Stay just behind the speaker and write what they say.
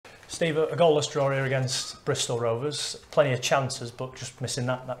Steve, a goalless draw here against Bristol Rovers. Plenty of chances, but just missing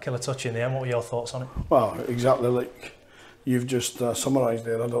that killer touch in the end. What were your thoughts on it? Well, exactly like you've just summarised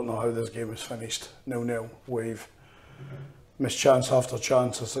there. I don't know how this game is finished. 0-0. We've missed chance after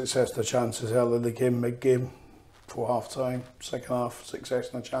chance, a success to chances early in the game, mid-game, for half-time, second half, success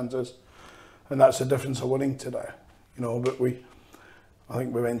in the chances. And that's the difference of winning today. You know, but I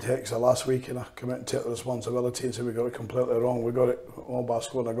think we went to extra last week and I commit and take the responsibility and say we got it completely wrong. We got it, all by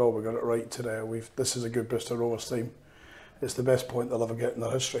scoring a goal, we got it right today. This is a good Bristol Rovers team. It's the best point they'll ever get in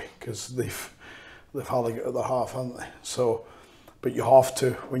their history because they've hardly got to their half, haven't they? So, but you have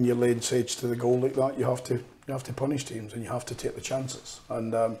to, when you're laying siege to the goal like that, you have to punish teams and you have to take the chances.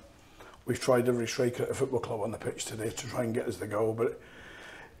 And we've tried every striker at the football club on the pitch today to try and get us the goal, but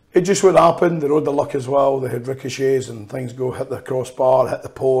it just wouldn't happen. They rode the luck as well. They had ricochets and things go hit the crossbar, hit the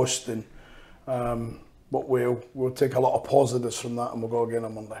post, and but we'll take a lot of positives from that and we'll go again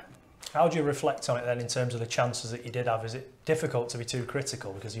on Monday. How do you reflect on it then in terms of the chances that you did have? Is it difficult to be too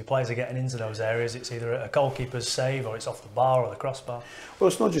critical because your players are getting into those areas? It's either a goalkeeper's save or it's off the bar or the crossbar. Well,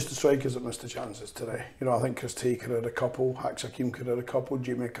 it's not just the strikers that missed the chances today. You know, I think Chris T could have had a couple, Hakim could have had a couple,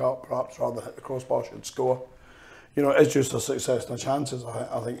 Jimmy Cup perhaps rather than hit the crossbar should score. You know, it's just a success in the chances.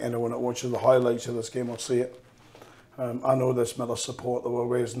 I think anyone that watches the highlights of this game will see it. I know this Miller support that were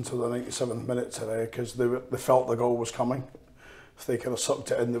raising to the 97th minute today because they felt the goal was coming. If they could have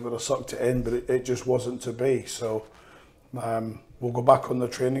sucked it in, they would have sucked it in, but it just wasn't to be. So we'll go back on the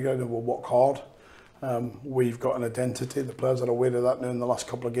training ground and we'll work hard. We've got an identity. The players are aware of that now in the last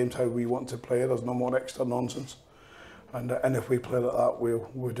couple of games, how we want to play. There's no more extra nonsense. And if we play like that,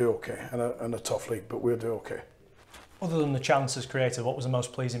 we'll do okay in a tough league, but we'll do okay. Other than the chances created, what was the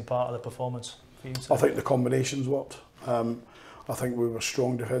most pleasing part of the performance for you? I think the combinations worked. I think we were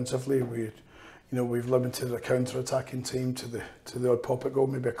strong defensively. We've limited the counter-attacking team to the odd poppet goal,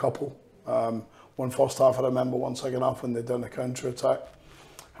 maybe a couple. One first half, I remember, one second half when they'd done a counter-attack.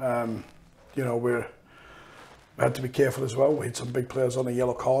 We had to be careful as well. We had some big players on a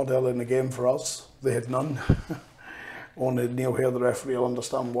yellow card early in the game for us. They had none. Only Neil here, the referee, will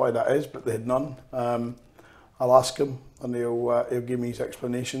understand why that is, but they had none. I'll ask him and he'll give me his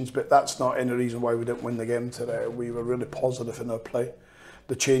explanations, but that's not any reason why we didn't win the game today. We were really positive in our play.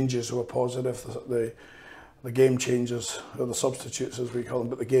 The changes were positive, the game changers, or the substitutes as we call them,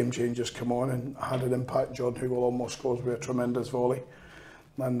 but the game changers come on and had an impact. John Hugel almost scores with a tremendous volley.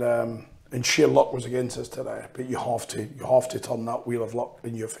 And sheer luck was against us today, but you have to turn that wheel of luck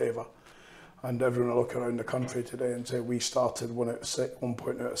in your favour. And everyone will look around the country today and say we started 1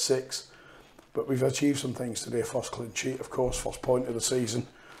 point out of 6. But we've achieved some things today. First clean sheet, of course, first point of the season,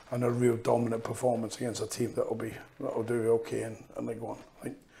 and a real dominant performance against a team that'll do okay in League One. I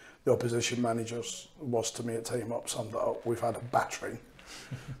think the opposition managers was to me at time up summed it up. We've had a battering,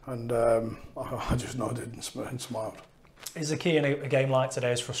 and I just nodded and smiled. Is the key in a game like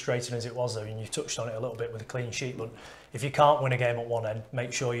today, as frustrating as it was, though, and you touched on it a little bit with a clean sheet, but if you can't win a game at one end,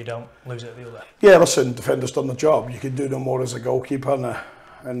 make sure you don't lose it at the other. Yeah, listen, defenders done the job. You can do no more as a goalkeeper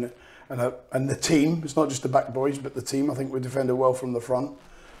and the team. It's not just the back boys, but the team. I think we defended well from the front,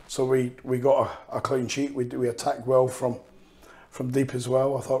 so we got a clean sheet. We attacked well from deep as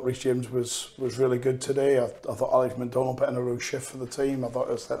well. I thought Reece James was really good today. I thought Alex McDonald put in a real shift for the team. I thought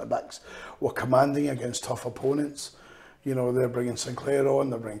our centre backs were commanding against tough opponents. You know, they're bringing Sinclair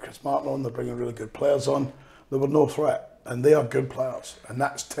on, they're bringing Chris Martin on, they're bringing really good players on. There were no threat, and they are good players, and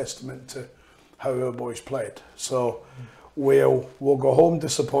that's testament to how our boys played. So we'll go home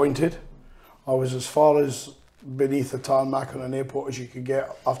disappointed. I was as far as beneath the tarmac on an airport as you could get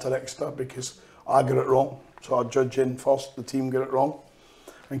after extra because I got it wrong. So I judge in first, the team got it wrong.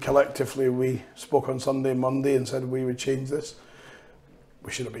 And collectively we spoke on Sunday, Monday and said we would change this.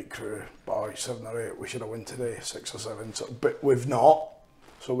 We should have beat Crewe by 7 or 8. We should have won today 6 or 7. So, but we've not.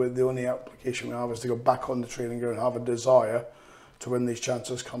 So the only application we have is to go back on the training ground and have a desire to when these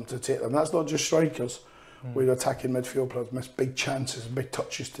chances come to take them. That's not just strikers. We had attacking midfield players, missed big chances, big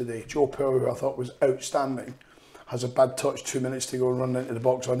touches today. Joe Pearl, who I thought was outstanding, has a bad touch, 2 minutes to go and run into the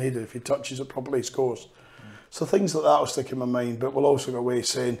box unneeded. If he touches it properly, he scores. So things like that will stick in my mind, but we'll also go away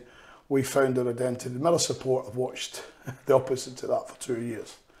saying we found our identity. Miller support have watched the opposite to that for 2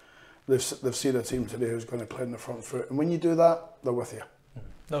 years. They've seen a team today who's going to play in the front foot, and when you do that, they're with you.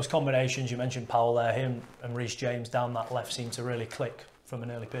 Those combinations, you mentioned Powell there, him and Reece James down that left seemed to really click from an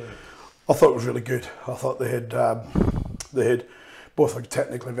early period. I thought it was really good. I thought they had both were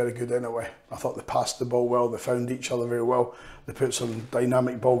technically very good anyway. I thought they passed the ball well, they found each other very well. They put some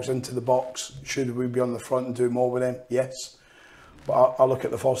dynamic balls into the box. Should we be on the front and do more with them? Yes. But I look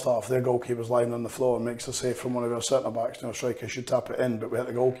at the first half, their goalkeeper's lying on the floor and makes a save from one of our centre-backs. No striker should tap it in, but we hit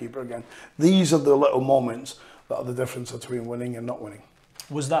the goalkeeper again. These are the little moments that are the difference between winning and not winning.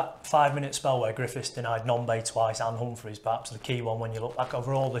 Was that 5-minute spell where Griffiths denied Nombe twice and Humphreys perhaps the key one when you look back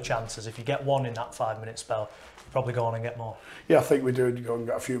over all the chances? If you get one in that 5-minute spell, you probably go on and get more. Yeah, I think we do go and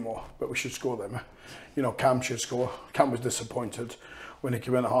get a few more, but we should score them. You know, Cam should score. Cam was disappointed when he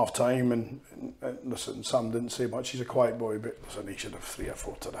came in at half time, and listen, Sam didn't say much. He's a quiet boy, but listen, he should have 3 or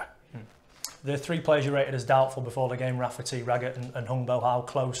 4 today. The 3 players you rated as doubtful before the game, Rafferty, Raggett and Hungbo, how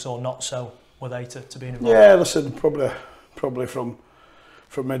close or not so were they to being involved? Yeah, listen, probably from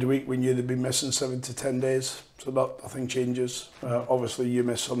midweek we knew they'd be missing 7 to 10 days, so that I think changes. Obviously you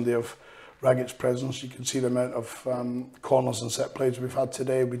miss somebody of Raggett's presence. You can see the amount of corners and set plays we've had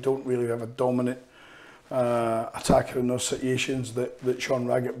today. We don't really have a dominant attacker in those situations that Sean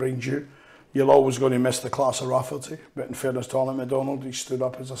Raggett brings you. You're always going to miss the class of Rafferty, but in fairness to Alan McDonald, he stood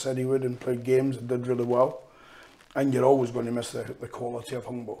up as I said he would and played games and did really well. And you're always going to miss the quality of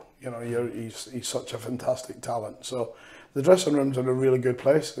Hungbo. You know, he's such a fantastic talent. So the dressing room's in a really good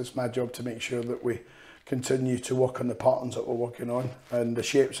place. It's my job to make sure that we continue to work on the patterns that we're working on and the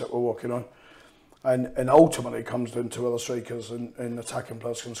shapes that we're working on. And ultimately it comes down to whether strikers and attacking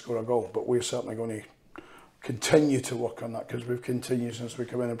players can score a goal. But we're certainly going to continue to work on that because we've continued since we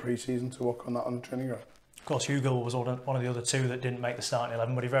came in pre-season to work on that on the training ground. Of course, Hugo was one of the other 2 that didn't make the starting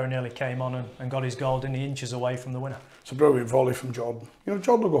 11, but he very nearly came on and got his goal, didn't he, inches away from the winner. It's a brilliant volley from Jordan. You know,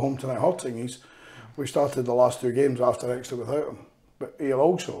 Jordan will go home tonight hurting. We started the last 2 games after extra without him. But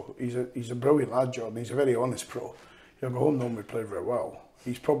he's a brilliant lad, Jordan. He's a very honest pro. He'll go home knowing we played very well.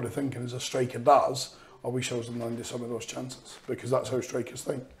 He's probably thinking as a striker does, I wish I was in under some of those chances, because that's how strikers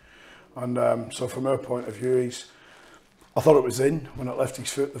think. And so from our point of view, I thought it was in when it left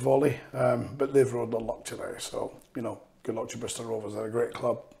his foot, the volley, but they've rode their luck today. So, you know, good luck to Bristol Rovers. They're a great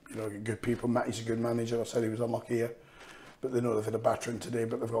club, you know, good people. Matty's a good manager. I said he was unlucky here, but they know they've had a battering today,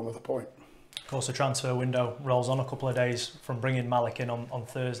 but they've gone with a point. Of course, the transfer window rolls on a couple of days from bringing Malik in on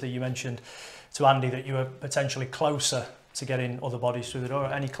Thursday. You mentioned to Andy that you were potentially closer to getting other bodies through the door.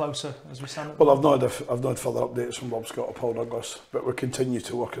 Any closer as we stand? Well, I've not had further updates from Bob Scott or Paul Douglas, but we continue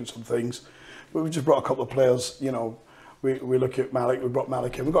to work on some things. But we just brought a couple of players, you know. We look at Malik, we brought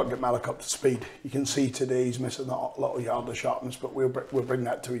Malik in. We've got to get Malik up to speed. You can see today he's missing that little yard of sharpness, but we'll bring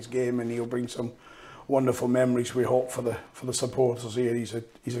that to his game, and he'll bring some wonderful memories, we hope, for the supporters here. He's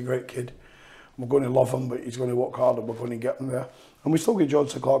a great kid. We're going to love him, but he's going to work hard and we're going to get him there. And we still get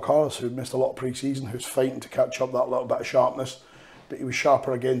Johnson Clark-Harris, who missed a lot of pre-season, who's fighting to catch up that little bit of sharpness. But he was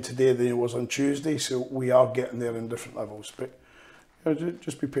sharper again today than he was on Tuesday, so we are getting there in different levels. But you know,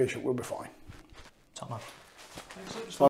 just be patient, we'll be fine. Top man.